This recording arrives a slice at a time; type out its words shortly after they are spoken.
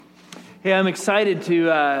Hey, I'm excited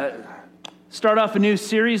to start off a new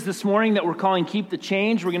series this morning that we're calling Keep the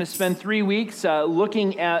Change. We're going to spend 3 weeks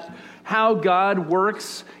looking at how God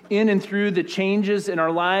works in and through the changes in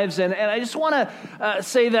our lives. And I just want to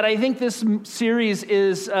say that I think this series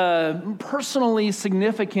is personally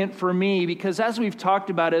significant for me because as we've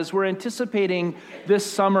talked about, as we're anticipating this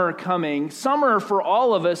summer coming, summer for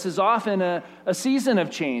all of us is often a season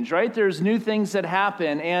of change, right? There's new things that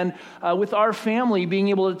happen. And with our family being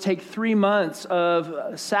able to take 3 months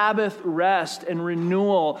of Sabbath rest and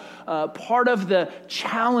renewal, part of the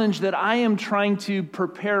challenge that I am trying to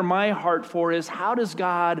prepare my heart for is how does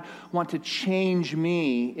God want to change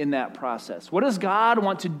me in that process? What does God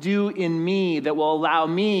want to do in me that will allow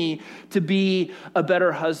me to be a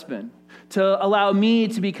better husband, to allow me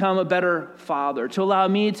to become a better father, to allow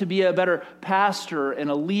me to be a better pastor and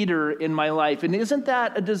a leader in my life? And isn't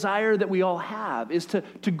that a desire that we all have, is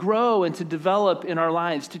to grow and to develop in our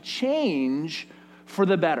lives, to change for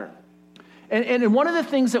the better? And one of the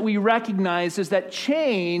things that we recognize is that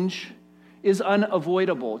change is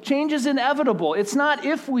unavoidable. Change is inevitable. It's not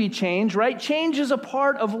if we change, right? Change is a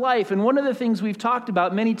part of life. And one of the things we've talked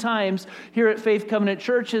about many times here at Faith Covenant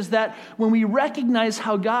Church is that when we recognize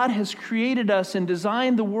how God has created us and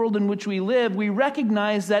designed the world in which we live, we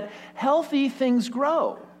recognize that healthy things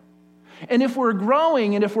grow. And if we're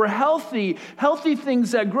growing and if we're healthy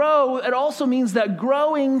things that grow, it also means that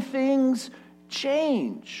growing things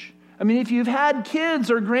change. I mean, if you've had kids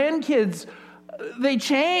or grandkids, they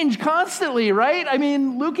change constantly, right? I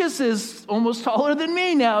mean, Lucas is almost taller than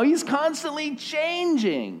me now. He's constantly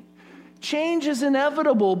changing. Change is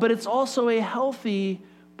inevitable, but it's also a healthy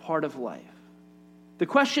part of life. The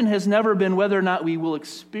question has never been whether or not we will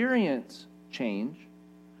experience change.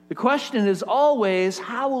 The question is always,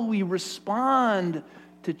 how will we respond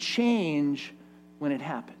to change when it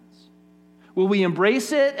happens? Will we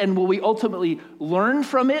embrace it and will we ultimately learn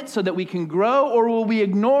from it so that we can grow, or will we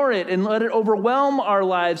ignore it and let it overwhelm our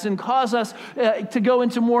lives and cause us to go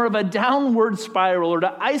into more of a downward spiral or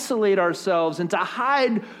to isolate ourselves and to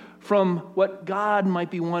hide from what God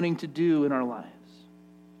might be wanting to do in our lives?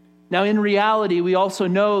 Now, in reality, we also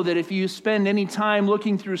know that if you spend any time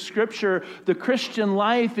looking through Scripture, the Christian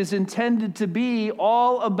life is intended to be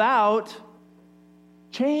all about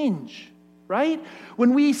change. Right?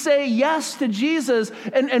 When we say yes to Jesus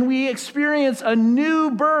and we experience a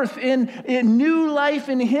new birth in new life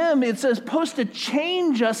in Him, it's supposed to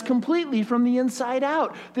change us completely from the inside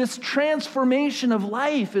out. This transformation of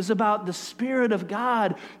life is about the Spirit of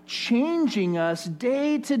God changing us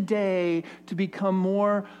day to day to become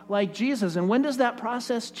more like Jesus. And when does that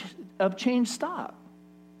process of change stop?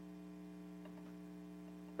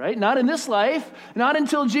 Right? Not in this life, not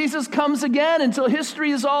until Jesus comes again, until history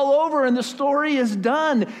is all over and the story is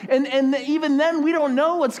done. And even then, we don't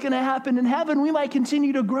know what's going to happen in heaven. We might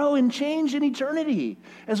continue to grow and change in eternity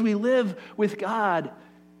as we live with God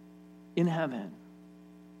in heaven.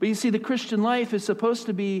 But you see, the Christian life is supposed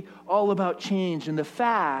to be all about change. And the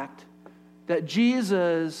fact that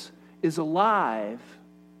Jesus is alive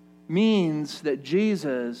means that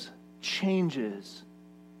Jesus changes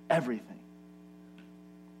everything.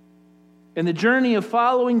 And the journey of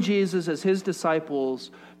following Jesus as His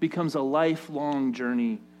disciples becomes a lifelong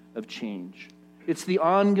journey of change. It's the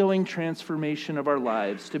ongoing transformation of our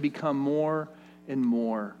lives to become more and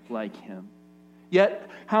more like Him. Yet,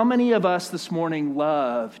 how many of us this morning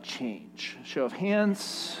love change? Show of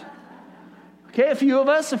hands. Okay, a few of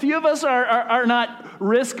us are not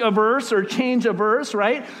risk averse or change averse,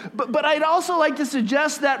 right? But I'd also like to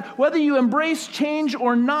suggest that whether you embrace change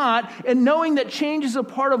or not, and knowing that change is a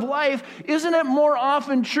part of life, isn't it more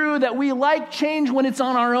often true that we like change when it's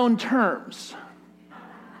on our own terms?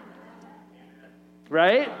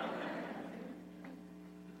 Right?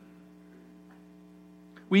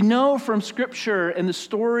 We know from Scripture and the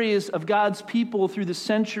stories of God's people through the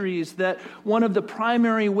centuries that one of the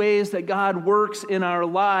primary ways that God works in our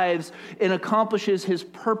lives and accomplishes His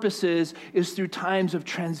purposes is through times of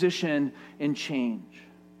transition and change.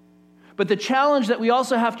 But the challenge that we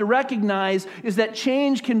also have to recognize is that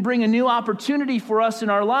change can bring a new opportunity for us in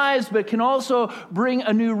our lives, but can also bring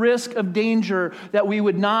a new risk of danger that we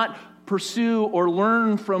would not pursue or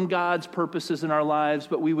learn from God's purposes in our lives,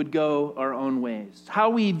 but we would go our own ways. How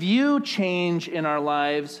we view change in our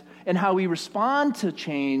lives and how we respond to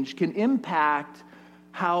change can impact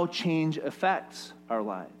how change affects our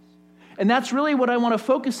lives. And that's really what I want to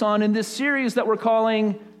focus on in this series that we're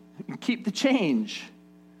calling Keep the Change.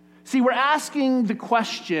 See, we're asking the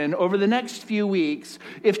question over the next few weeks,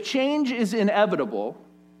 if change is inevitable,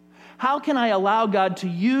 How can I allow God to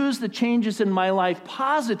use the changes in my life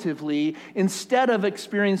positively instead of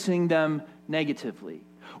experiencing them negatively?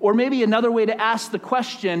 Or maybe another way to ask the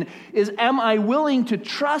question is, am I willing to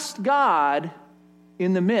trust God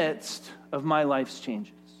in the midst of my life's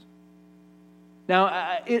changes?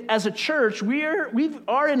 Now, as a church, we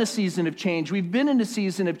are in a season of change. We've been in a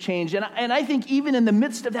season of change. And I think even in the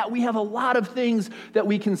midst of that, we have a lot of things that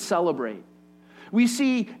we can celebrate. We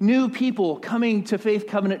see new people coming to Faith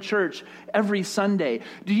Covenant Church every Sunday.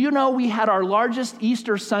 Do you know we had our largest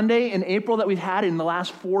Easter Sunday in April that we've had in the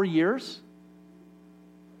last 4 years?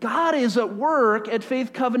 God is at work at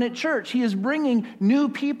Faith Covenant Church. He is bringing new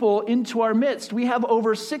people into our midst. We have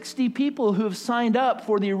over 60 people who have signed up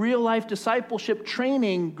for the real life discipleship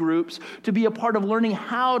training groups to be a part of learning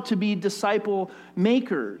how to be disciple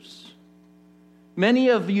makers. Many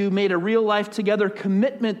of you made a real life together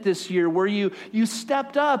commitment this year where you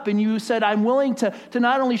stepped up and you said, I'm willing to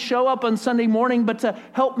not only show up on Sunday morning, but to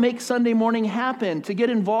help make Sunday morning happen, to get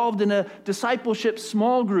involved in a discipleship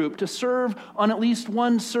small group, to serve on at least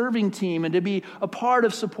one serving team, and to be a part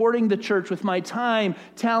of supporting the church with my time,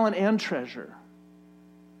 talent, and treasure.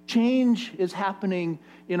 Change is happening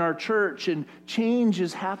in our church, and change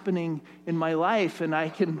is happening in my life, and I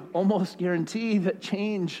can almost guarantee that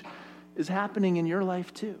change is happening in your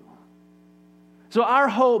life too. So our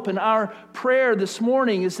hope and our prayer this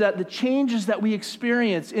morning is that the changes that we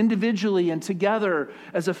experience individually and together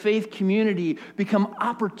as a faith community become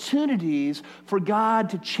opportunities for God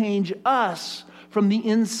to change us from the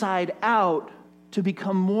inside out to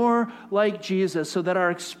become more like Jesus, so that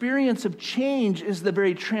our experience of change is the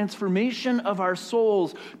very transformation of our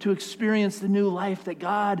souls to experience the new life that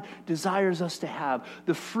God desires us to have,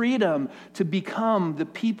 the freedom to become the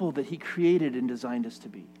people that He created and designed us to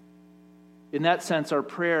be. In that sense, our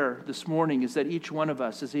prayer this morning is that each one of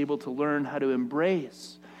us is able to learn how to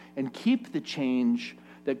embrace and keep the change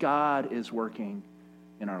that God is working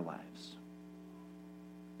in our lives.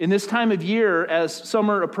 In this time of year, as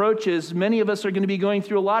summer approaches, many of us are going to be going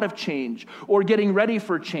through a lot of change or getting ready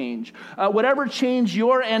for change. Whatever change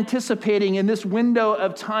you're anticipating in this window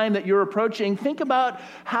of time that you're approaching, think about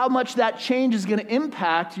how much that change is going to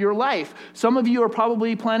impact your life. Some of you are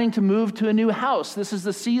probably planning to move to a new house. This is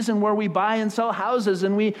the season where we buy and sell houses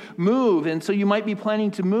and we move, and so you might be planning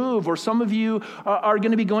to move. Or some of you are going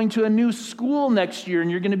to be going to a new school next year, and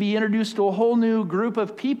you're going to be introduced to a whole new group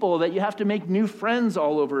of people that you have to make new friends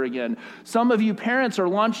all over again. Some of you parents are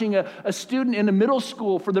launching a student into middle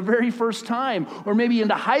school for the very first time, or maybe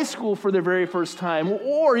into high school for the very first time,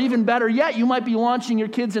 or even better yet, you might be launching your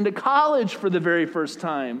kids into college for the very first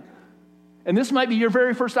time. And this might be your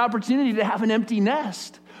very first opportunity to have an empty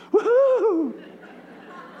nest. Woohoo!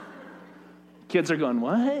 Kids are going,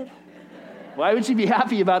 what? Why would you be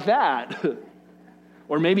happy about that?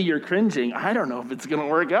 Or maybe you're cringing. I don't know if it's going to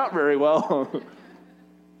work out very well.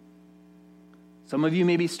 Some of you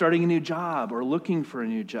may be starting a new job or looking for a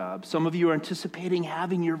new job. Some of you are anticipating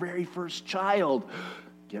having your very first child.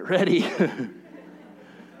 Get ready.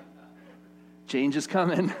 Change is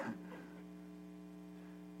coming.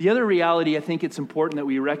 The other reality I think it's important that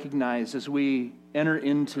we recognize as we enter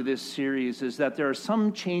into this series is that there are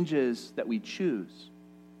some changes that we choose,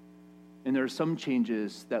 and there are some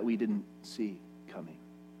changes that we didn't see coming.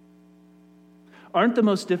 Aren't the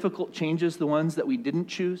most difficult changes the ones that we didn't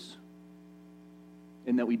choose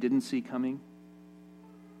and that we didn't see coming?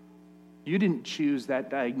 You didn't choose that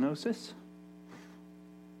diagnosis.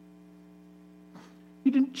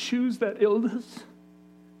 You didn't choose that illness.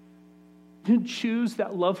 You didn't choose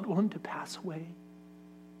that loved one to pass away.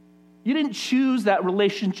 You didn't choose that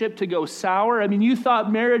relationship to go sour. I mean, you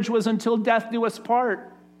thought marriage was until death do us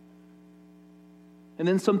part. And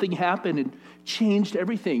then something happened and changed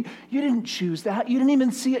everything. You didn't choose that. You didn't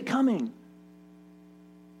even see it coming.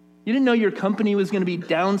 You didn't know your company was going to be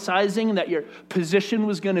downsizing and that your position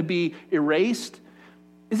was going to be erased.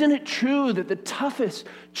 Isn't it true that the toughest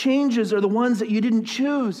changes are the ones that you didn't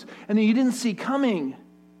choose and that you didn't see coming?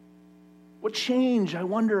 What change, I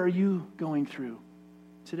wonder, are you going through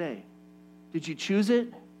today? Did you choose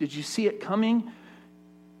it? Did you see it coming?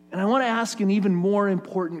 And I want to ask an even more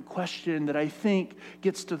important question that I think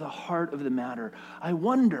gets to the heart of the matter. I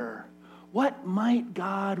wonder, what might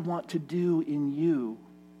God want to do in you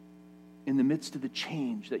in the midst of the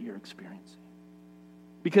change that you're experiencing?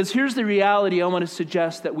 Because here's the reality I want to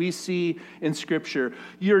suggest that we see in Scripture.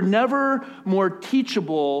 You're never more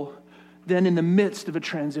teachable than in the midst of a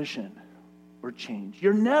transition or change.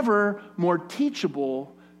 You're never more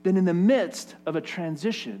teachable than in the midst of a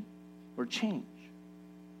transition or change.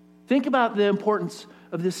 Think about the importance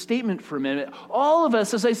of this statement for a minute. All of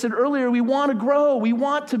us, as I said earlier, we want to grow. We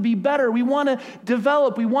want to be better. We want to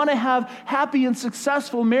develop. We want to have happy and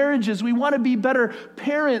successful marriages. We want to be better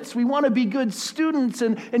parents. We want to be good students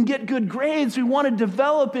and get good grades. We want to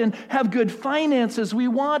develop and have good finances. We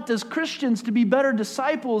want, as Christians, to be better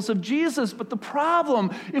disciples of Jesus. But the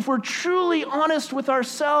problem, if we're truly honest with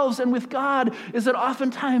ourselves and with God, is that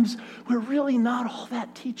oftentimes we're really not all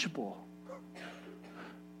that teachable.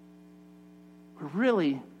 We're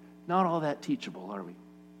really not all that teachable, are we?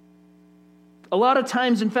 A lot of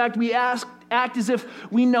times, in fact, we act as if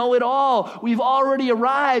we know it all. We've already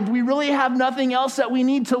arrived. We really have nothing else that we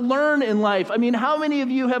need to learn in life. I mean, how many of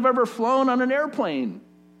you have ever flown on an airplane?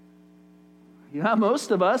 Yeah, most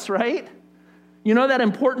of us, right? You know that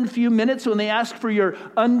important few minutes when they ask for your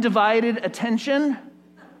undivided attention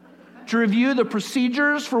to review the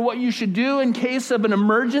procedures for what you should do in case of an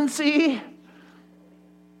emergency?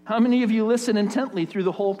 How many of you listen intently through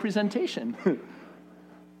the whole presentation?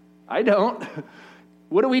 I don't.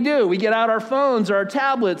 What do? We get out our phones or our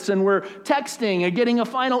tablets and we're texting and getting a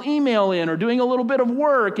final email in or doing a little bit of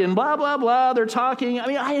work and blah, blah, blah. They're talking. I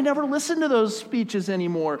mean, I never listen to those speeches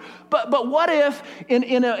anymore. But what if in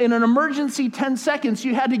an emergency 10 seconds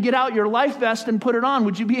you had to get out your life vest and put it on?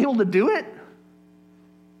 Would you be able to do it?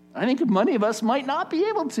 I think many of us might not be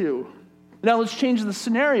able to. Now let's change the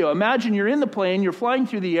scenario. Imagine you're in the plane, you're flying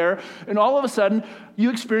through the air, and all of a sudden you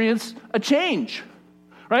experience a change,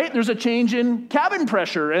 right? There's a change in cabin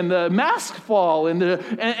pressure, and the masks fall, and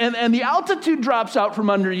the altitude drops out from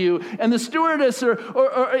under you, and the stewardess or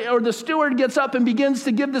the steward gets up and begins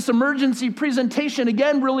to give this emergency presentation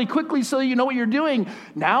again really quickly so you know what you're doing.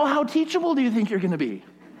 Now how teachable do you think you're going to be?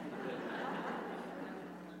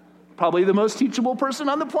 Probably the most teachable person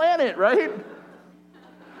on the planet, right?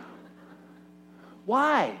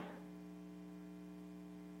 Why?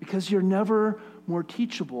 Because you're never more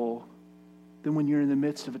teachable than when you're in the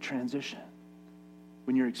midst of a transition,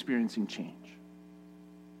 when you're experiencing change.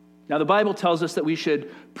 Now, the Bible tells us that we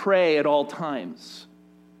should pray at all times.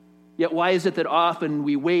 Yet why is it that often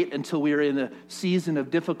we wait until we are in a season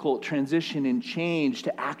of difficult transition and change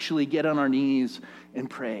to actually get on our knees and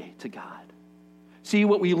pray to God? See,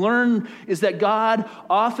 what we learn is that God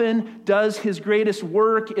often does his greatest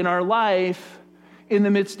work in our life in the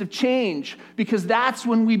midst of change, because that's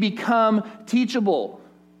when we become teachable.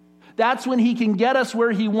 That's when he can get us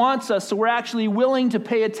where he wants us, so we're actually willing to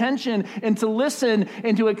pay attention and to listen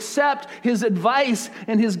and to accept his advice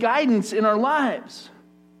and his guidance in our lives.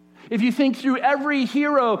 If you think through every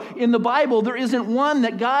hero in the Bible, there isn't one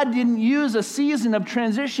that God didn't use a season of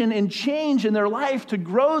transition and change in their life to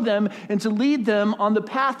grow them and to lead them on the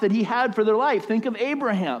path that he had for their life. Think of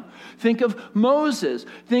Abraham. Think of Moses.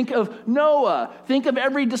 Think of Noah. Think of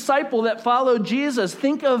every disciple that followed Jesus.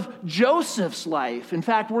 Think of Joseph's life. In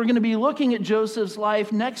fact, we're going to be looking at Joseph's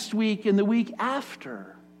life next week and the week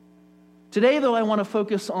after. Today, though, I want to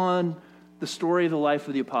focus on the story of the life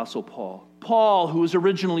of the Apostle Paul. Paul, who was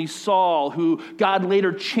originally Saul, who God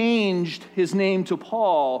later changed his name to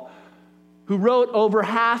Paul, who wrote over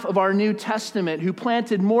half of our New Testament, who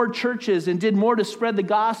planted more churches and did more to spread the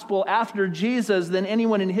gospel after Jesus than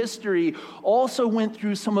anyone in history, also went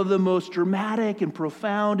through some of the most dramatic and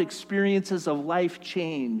profound experiences of life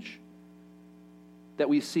change that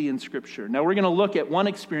we see in Scripture. Now, we're going to look at one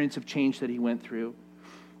experience of change that he went through.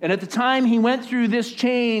 And at the time he went through this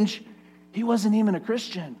change, he wasn't even a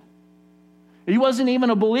Christian. He wasn't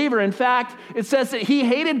even a believer. In fact, it says that he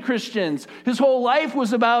hated Christians. His whole life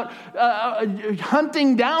was about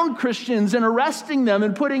hunting down Christians and arresting them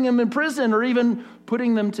and putting them in prison or even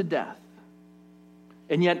putting them to death.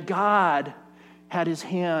 And yet God had his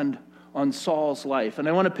hand on Saul's life. And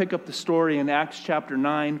I want to pick up the story in Acts chapter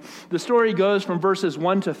 9. The story goes from verses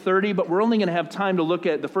 1 to 30, but we're only going to have time to look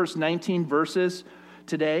at the first 19 verses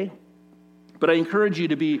today. But I encourage you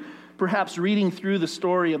to be perhaps reading through the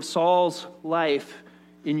story of Saul's life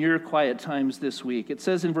in your quiet times this week. It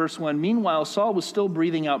says in verse 1, "Meanwhile, Saul was still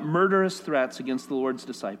breathing out murderous threats against the Lord's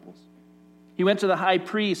disciples. He went to the high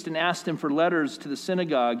priest and asked him for letters to the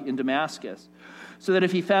synagogue in Damascus, so that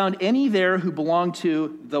if he found any there who belonged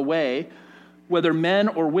to the way, whether men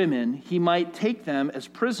or women, he might take them as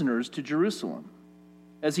prisoners to Jerusalem.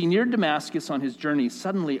 As he neared Damascus on his journey,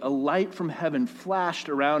 suddenly a light from heaven flashed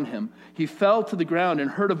around him. He fell to the ground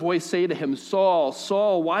and heard a voice say to him, 'Saul,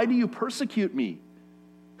 Saul, why do you persecute me?'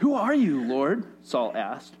 'Who are you, Lord?' Saul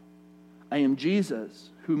asked. 'I am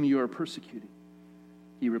Jesus, whom you are persecuting,'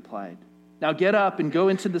 he replied. 'Now get up and go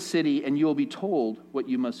into the city, and you will be told what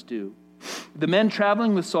you must do.' The men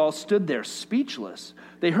traveling with Saul stood there speechless.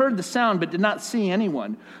 They heard the sound but did not see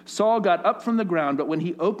anyone. Saul got up from the ground, but when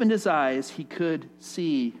he opened his eyes, he could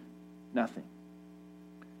see nothing.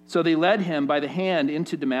 So they led him by the hand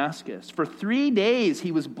into Damascus. For 3 days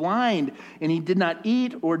he was blind, and he did not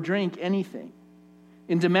eat or drink anything.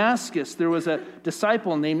 In Damascus there was a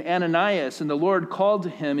disciple named Ananias, and the Lord called to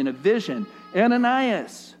him in a vision,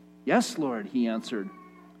 "Ananias." "Yes, Lord," he answered.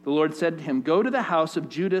 The Lord said to him, "Go to the house of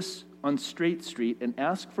Judas on Straight Street and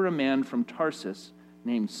ask for a man from Tarsus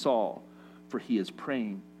named Saul, for he is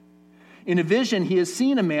praying. In a vision he has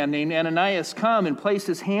seen a man named Ananias come and place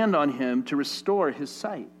his hand on him to restore his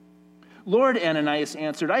sight." "Lord," Ananias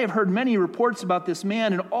answered, "I have heard many reports about this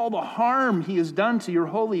man and all the harm he has done to your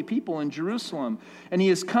holy people in Jerusalem. And he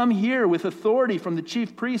has come here with authority from the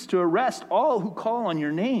chief priest to arrest all who call on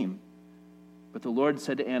your name." But the Lord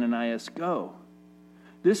said to Ananias, "Go.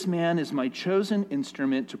 This man is my chosen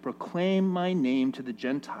instrument to proclaim my name to the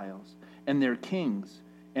Gentiles and their kings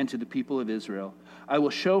and to the people of Israel. I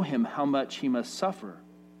will show him how much he must suffer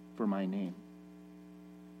for my name."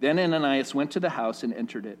 Then Ananias went to the house and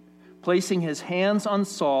entered it. Placing his hands on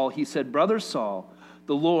Saul, he said, "Brother Saul,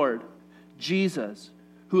 the Lord, Jesus,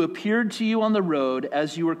 who appeared to you on the road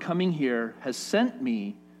as you were coming here, has sent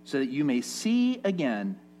me so that you may see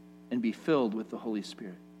again and be filled with the Holy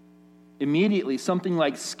Spirit." Immediately, something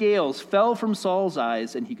like scales fell from Saul's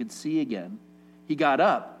eyes, and he could see again. He got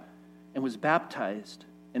up and was baptized,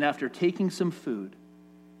 and after taking some food,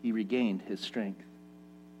 he regained his strength.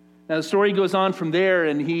 Now, the story goes on from there,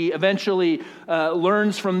 and he eventually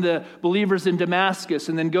learns from the believers in Damascus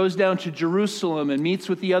and then goes down to Jerusalem and meets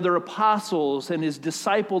with the other apostles and is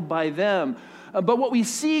discipled by them. But what we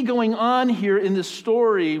see going on here in this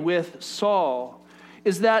story with Saul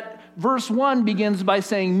is that verse 1 begins by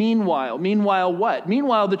saying, "Meanwhile." Meanwhile what?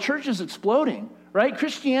 Meanwhile, the church is exploding. Right?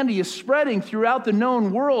 Christianity is spreading throughout the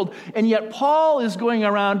known world, and yet Paul is going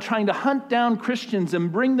around trying to hunt down Christians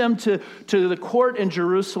and bring them to the court in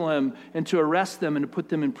Jerusalem and to arrest them and to put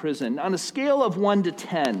them in prison. On a scale of 1 to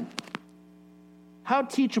 10, how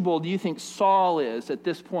teachable do you think Saul is at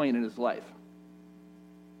this point in his life?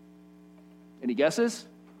 Any guesses?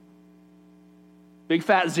 Big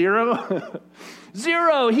fat 0?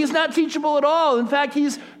 0. He's not teachable at all. In fact,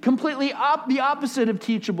 he's completely the opposite of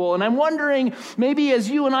teachable. And I'm wondering, maybe as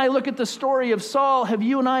you and I look at the story of Saul, have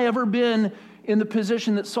you and I ever been in the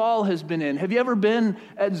position that Saul has been in? Have you ever been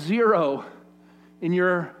at 0 in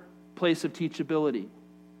your place of teachability?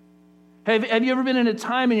 Have you ever been in a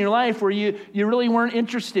time in your life where you really weren't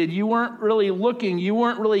interested, you weren't really looking, you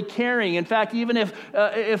weren't really caring? In fact, even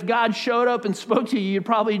if God showed up and spoke to you, you'd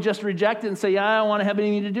probably just reject it and say, "I don't want to have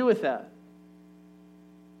anything to do with that."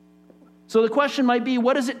 So the question might be,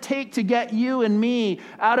 what does it take to get you and me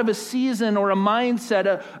out of a season or a mindset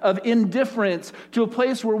of indifference to a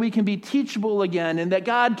place where we can be teachable again and that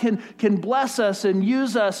God can bless us and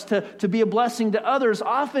use us to be a blessing to others?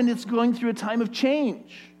 Often it's going through a time of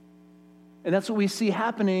change. And that's what we see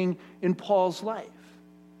happening in Paul's life.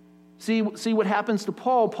 See what happens to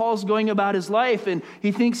Paul. Paul's going about his life, and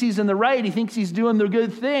he thinks he's in the right. He thinks he's doing the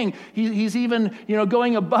good thing. He's even,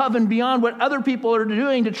 going above and beyond what other people are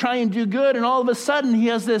doing to try and do good. And all of a sudden, he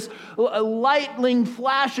has this lightning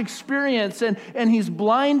flash experience, and he's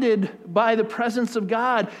blinded by the presence of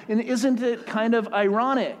God. And isn't it kind of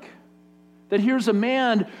ironic that here's a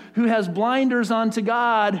man who has blinders onto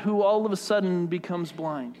God who all of a sudden becomes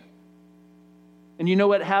blind? And you know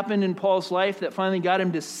what happened in Paul's life that finally got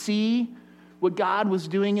him to see what God was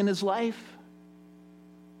doing in his life?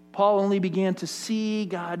 Paul only began to see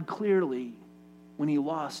God clearly when he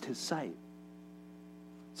lost his sight.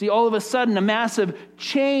 See, all of a sudden, a massive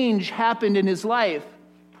change happened in his life.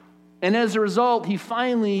 And as a result, he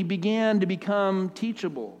finally began to become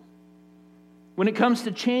teachable. When it comes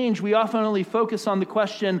to change, we often only focus on the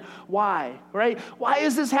question, why, right? Why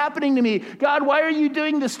is this happening to me? God, why are you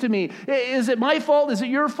doing this to me? Is it my fault? Is it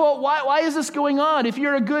your fault? Why is this going on? If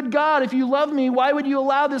you're a good God, if you love me, why would you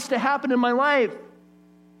allow this to happen in my life?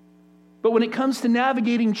 But when it comes to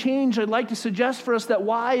navigating change, I'd like to suggest for us that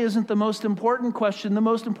why isn't the most important question. The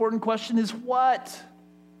most important question is what?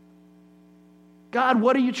 God,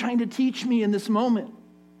 what are you trying to teach me in this moment?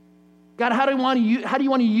 God, how do you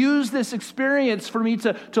want to use this experience for me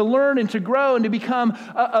to learn and to grow and to become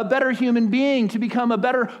a better human being, to become a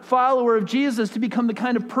better follower of Jesus, to become the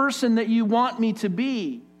kind of person that you want me to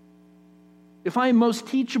be? If I am most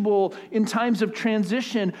teachable in times of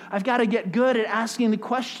transition, I've got to get good at asking the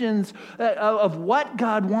questions of what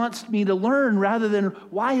God wants me to learn rather than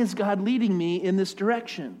why is God leading me in this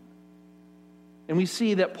direction? And we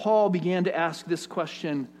see that Paul began to ask this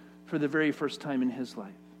question for the very first time in his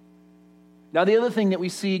life. Now, the other thing that we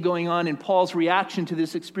see going on in Paul's reaction to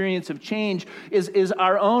this experience of change is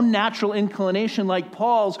our own natural inclination, like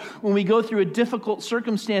Paul's, when we go through a difficult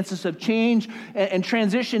circumstances of change and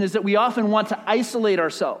transition, is that we often want to isolate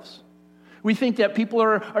ourselves. We think that people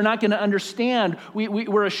are not going to understand.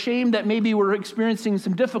 We're ashamed that maybe we're experiencing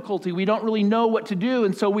some difficulty. We don't really know what to do,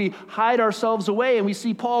 and so we hide ourselves away. And we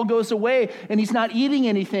see Paul goes away, and he's not eating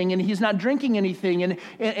anything, and he's not drinking anything.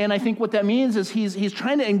 And I think what that means is he's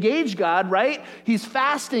trying to engage God, right? He's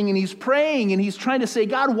fasting, and he's praying, and he's trying to say,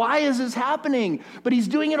 God, why is this happening? But he's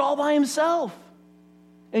doing it all by himself.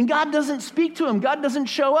 And God doesn't speak to him. God doesn't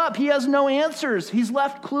show up. He has no answers. He's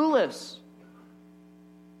left clueless.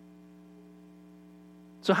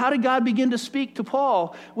 So how did God begin to speak to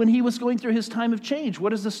Paul when he was going through his time of change?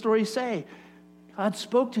 What does the story say? God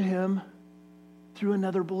spoke to him through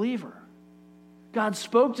another believer. God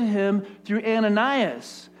spoke to him through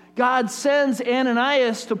Ananias. God sends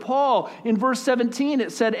Ananias to Paul. In verse 17,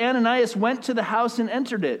 it said, Ananias went to the house and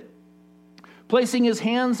entered it. Placing his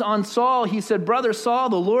hands on Saul, he said, Brother Saul,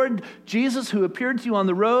 the Lord Jesus, who appeared to you on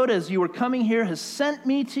the road as you were coming here, has sent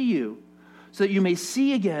me to you so that you may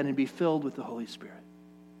see again and be filled with the Holy Spirit.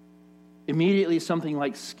 Immediately, something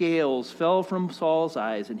like scales fell from Saul's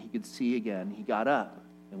eyes, and he could see again. He got up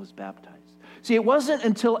and was baptized. See, it wasn't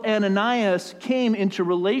until Ananias came into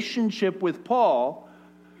relationship with Paul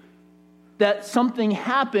that something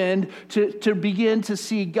happened to begin to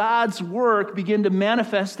see God's work begin to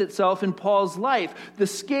manifest itself in Paul's life. The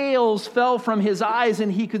scales fell from his eyes,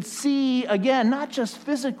 and he could see again, not just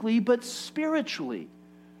physically, but spiritually.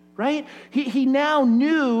 Right? He now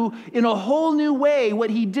knew in a whole new way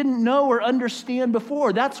what he didn't know or understand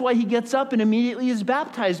before. That's why he gets up and immediately is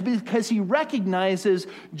baptized, because he recognizes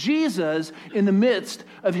Jesus in the midst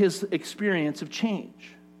of his experience of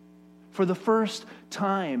change. For the first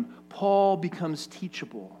time, Paul becomes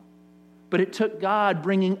teachable. But it took God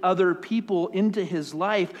bringing other people into his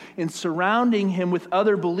life and surrounding him with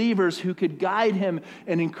other believers who could guide him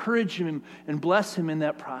and encourage him and bless him in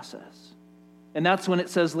that process. And that's when it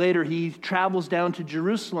says later he travels down to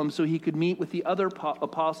Jerusalem so he could meet with the other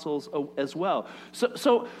apostles as well.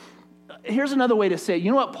 So here's another way to say it.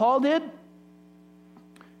 You know what Paul did?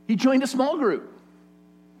 He joined a small group.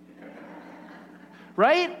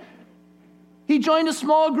 Right? He joined a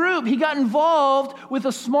small group. He got involved with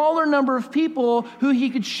a smaller number of people who he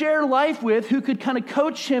could share life with, who could kind of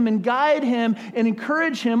coach him and guide him and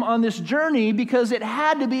encourage him on this journey, because it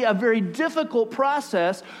had to be a very difficult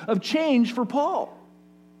process of change for Paul.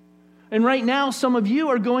 And right now, some of you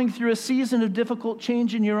are going through a season of difficult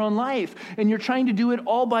change in your own life, and you're trying to do it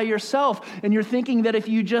all by yourself, and you're thinking that if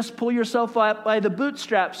you just pull yourself up by the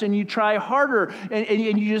bootstraps and you try harder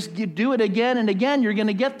and you just do it again and again, you're going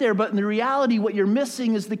to get there. But in the reality, what you're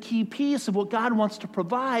missing is the key piece of what God wants to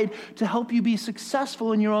provide to help you be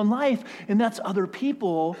successful in your own life, and that's other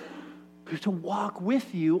people to walk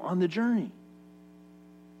with you on the journey.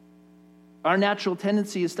 Our natural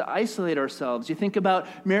tendency is to isolate ourselves. You think about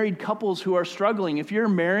married couples who are struggling. If you're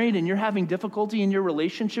married and you're having difficulty in your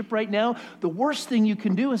relationship right now, the worst thing you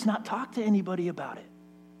can do is not talk to anybody about it.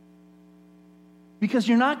 Because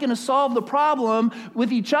you're not going to solve the problem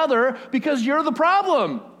with each other, because you're the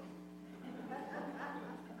problem.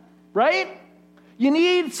 Right? You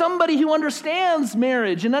need somebody who understands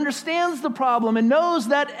marriage and understands the problem and knows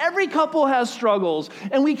that every couple has struggles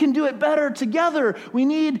and we can do it better together. We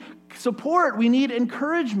need support. We need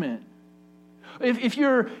encouragement. If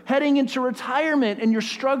you're heading into retirement and you're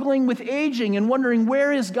struggling with aging and wondering,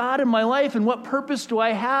 where is God in my life and what purpose do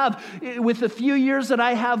I have with the few years that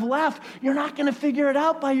I have left, you're not going to figure it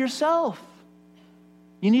out by yourself.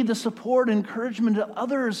 You need the support and encouragement of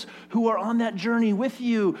others who are on that journey with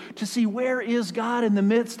you to see, where is God in the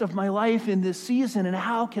midst of my life in this season, and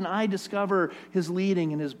how can I discover his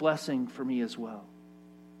leading and his blessing for me as well?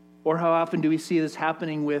 Or how often do we see this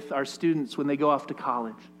happening with our students when they go off to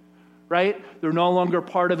college? Right? They're no longer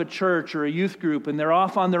part of a church or a youth group, and they're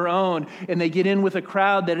off on their own, and they get in with a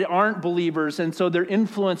crowd that aren't believers, and so they're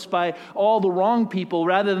influenced by all the wrong people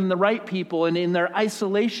rather than the right people, and in their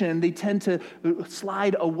isolation, they tend to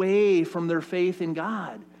slide away from their faith in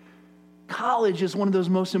God. College is one of those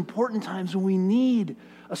most important times when we need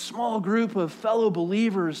a small group of fellow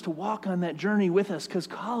believers to walk on that journey with us, because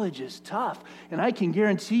college is tough. And I can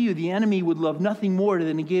guarantee you the enemy would love nothing more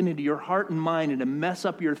than to get into your heart and mind and to mess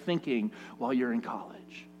up your thinking while you're in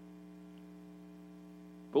college.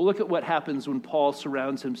 But look at what happens when Paul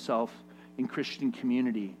surrounds himself in Christian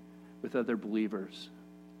community with other believers.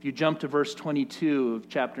 If you jump to verse 22 of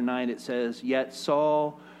chapter 9, it says, "Yet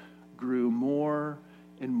Saul grew more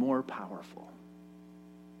and more powerful."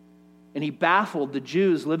 And he baffled the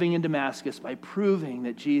Jews living in Damascus by proving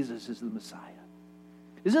that Jesus is the Messiah.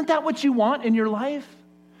 Isn't that what you want in your life?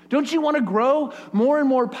 Don't you want to grow more and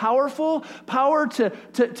more powerful? Power to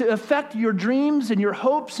affect your dreams and your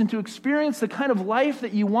hopes and to experience the kind of life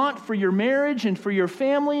that you want for your marriage and for your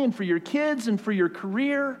family and for your kids and for your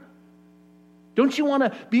career? Don't you want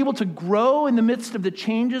to be able to grow in the midst of the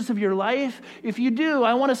changes of your life? If you do,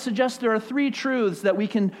 I want to suggest there are 3 truths that we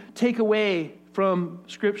can take away from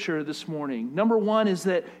Scripture this morning. Number 1 is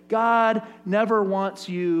that God never wants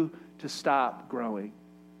you to stop growing.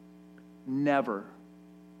 Never.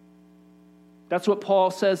 That's what Paul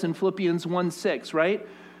says in Philippians 1:6, right?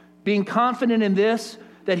 Being confident in this,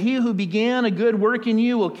 that he who began a good work in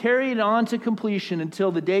you will carry it on to completion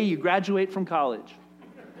until the day you graduate from college.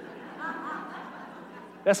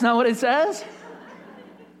 That's not what it says?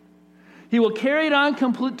 He will carry it on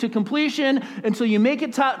to completion until you make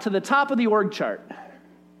it to the top of the org chart.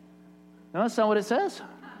 No, that's not what it says.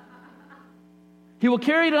 He will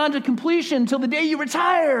carry it on to completion until the day you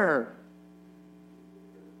retire.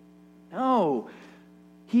 No.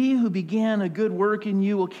 He who began a good work in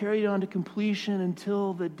you will carry it on to completion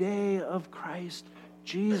until the day of Christ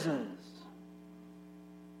Jesus.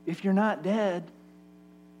 If you're not dead,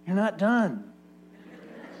 you're not done.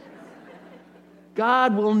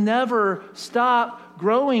 God will never stop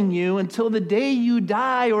growing you until the day you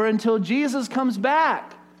die or until Jesus comes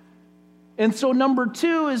back. And so number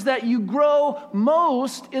 2 is that you grow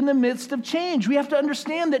most in the midst of change. We have to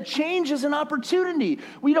understand that change is an opportunity.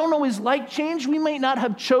 We don't always like change. We might not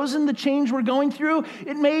have chosen the change we're going through.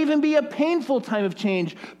 It may even be a painful time of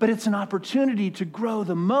change, but it's an opportunity to grow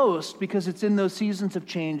the most because it's in those seasons of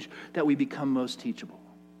change that we become most teachable.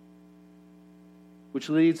 Which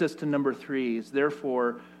leads us to number 3 is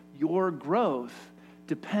therefore your growth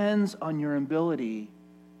depends on your ability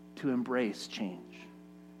to embrace change.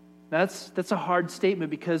 That's a hard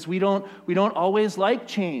statement because we don't always like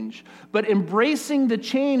change. But embracing the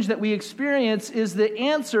change that we experience is the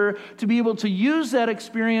answer to be able to use that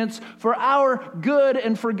experience for our good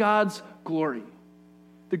and for God's glory.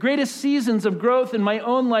 The greatest seasons of growth in my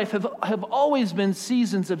own life have always been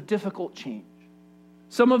seasons of difficult change.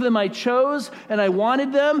 Some of them I chose and I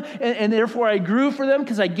wanted them, and therefore I grew for them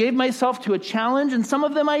because I gave myself to a challenge, and some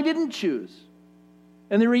of them I didn't choose.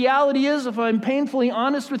 And the reality is, if I'm painfully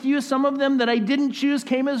honest with you, some of them that I didn't choose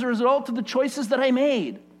came as a result of the choices that I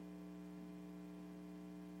made.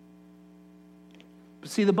 But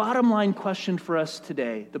see, the bottom line question for us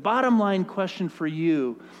today, the bottom line question for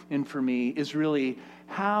you and for me is really,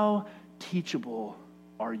 how teachable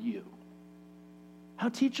are you? How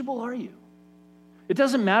teachable are you? It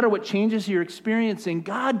doesn't matter what changes you're experiencing.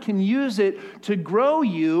 God can use it to grow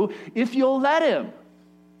you if you'll let him.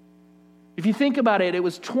 If you think about it, it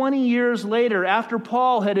was 20 years later after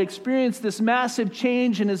Paul had experienced this massive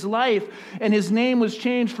change in his life, and his name was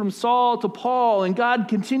changed from Saul to Paul, and God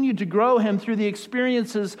continued to grow him through the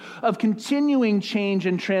experiences of continuing change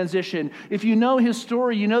and transition. If you know his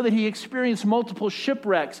story, you know that he experienced multiple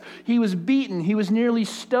shipwrecks. He was beaten. He was nearly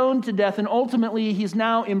stoned to death, and ultimately he's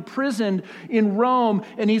now imprisoned in Rome,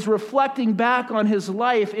 and he's reflecting back on his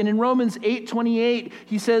life. And in Romans 8:28,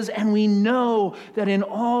 he says, "And we know that in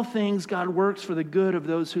all things God works for the good of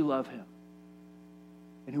those who love him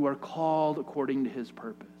and who are called according to his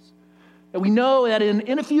purpose." And we know that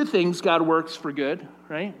in a few things God works for good,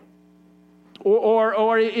 right?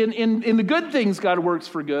 Or in the good things God works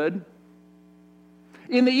for good.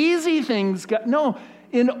 In the easy things,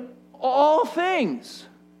 in all things,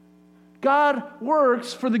 God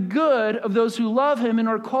works for the good of those who love him and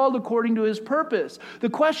are called according to his purpose. The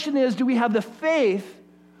question is, do we have the faith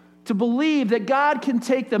to believe that God can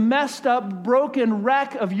take the messed up, broken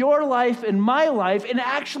wreck of your life and my life and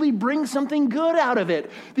actually bring something good out of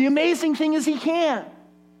it? The amazing thing is he can.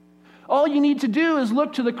 All you need to do is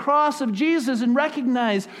look to the cross of Jesus and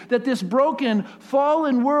recognize that this broken,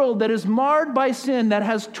 fallen world that is marred by sin, that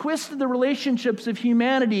has twisted the relationships of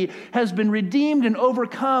humanity, has been redeemed and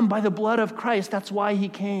overcome by the blood of Christ. That's why he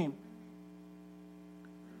came.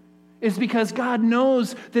 Is because God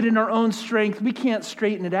knows that in our own strength, we can't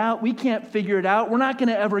straighten it out. We can't figure it out. We're not going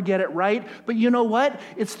to ever get it right. But you know what?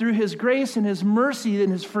 It's through his grace and his mercy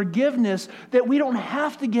and his forgiveness that we don't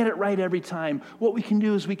have to get it right every time. What we can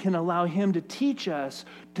do is we can allow him to teach us,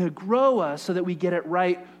 to grow us so that we get it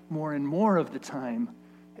right more and more of the time,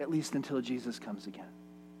 at least until Jesus comes again.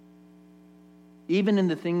 Even in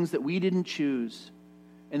the things that we didn't choose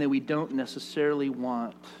and that we don't necessarily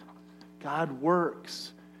want, God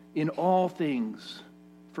works in all things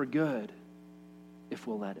for good if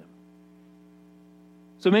we'll let him.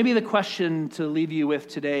 So maybe the question to leave you with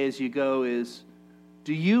today as you go is,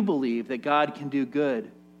 Do you believe that God can do good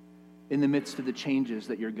in the midst of the changes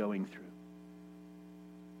that you're going through?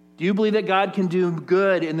 Do you believe that God can do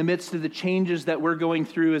good in the midst of the changes that we're going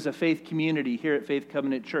through as a faith community here at Faith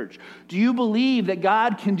Covenant Church? Do you believe that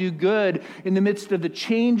God can do good in the midst of the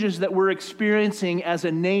changes that we're experiencing as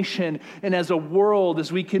a nation and as a world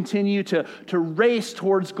as we continue to race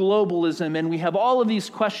towards globalism and we have all of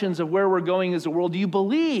these questions of where we're going as a world? Do you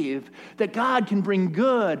believe that God can bring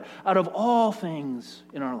good out of all things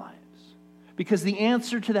in our lives? Because the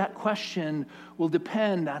answer to that question will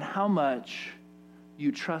depend on how much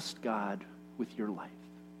you trust God with your life.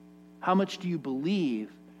 How much do you believe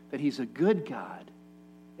that He's a good God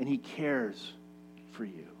and He cares for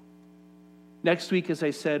you? Next week, as I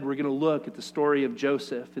said, we're going to look at the story of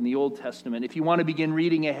Joseph in the Old Testament. If you want to begin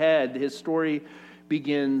reading ahead, his story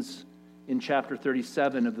begins in chapter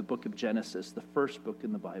 37 of the book of Genesis, the first book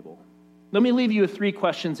in the Bible. Let me leave you with 3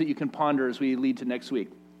 questions that you can ponder as we lead to next week.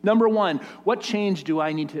 Number 1, what change do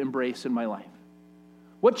I need to embrace in my life?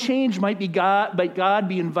 What change might God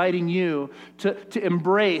be inviting you to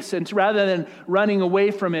embrace, and rather than running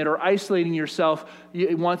away from it or isolating yourself,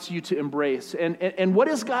 it wants you to embrace? And what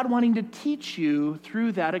is God wanting to teach you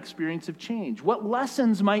through that experience of change? What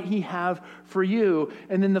lessons might He have for you?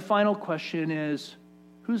 And then the final question is,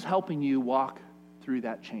 who's helping you walk through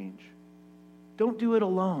that change? Don't do it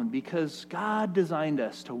alone, because God designed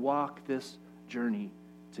us to walk this journey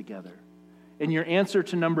together. And your answer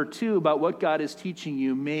to number 2 about what God is teaching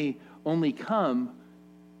you may only come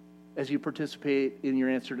as you participate in your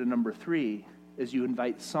answer to number 3, as you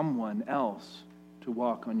invite someone else to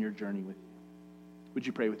walk on your journey with you. Would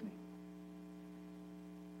you pray with me?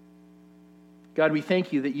 God, we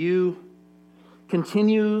thank you that you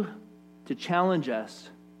continue to challenge us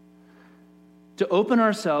to open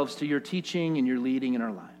ourselves to your teaching and your leading in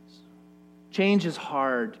our lives. Change is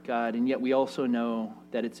hard, God, and yet we also know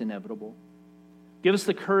that it's inevitable. Give us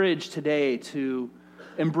the courage today to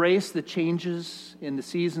embrace the changes in the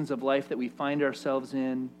seasons of life that we find ourselves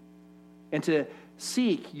in, and to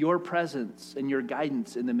seek your presence and your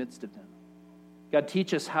guidance in the midst of them. God,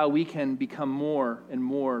 teach us how we can become more and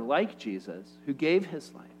more like Jesus, who gave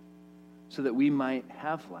his life so that we might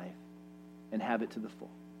have life and have it to the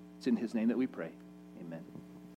full. It's in his name that we pray. Amen.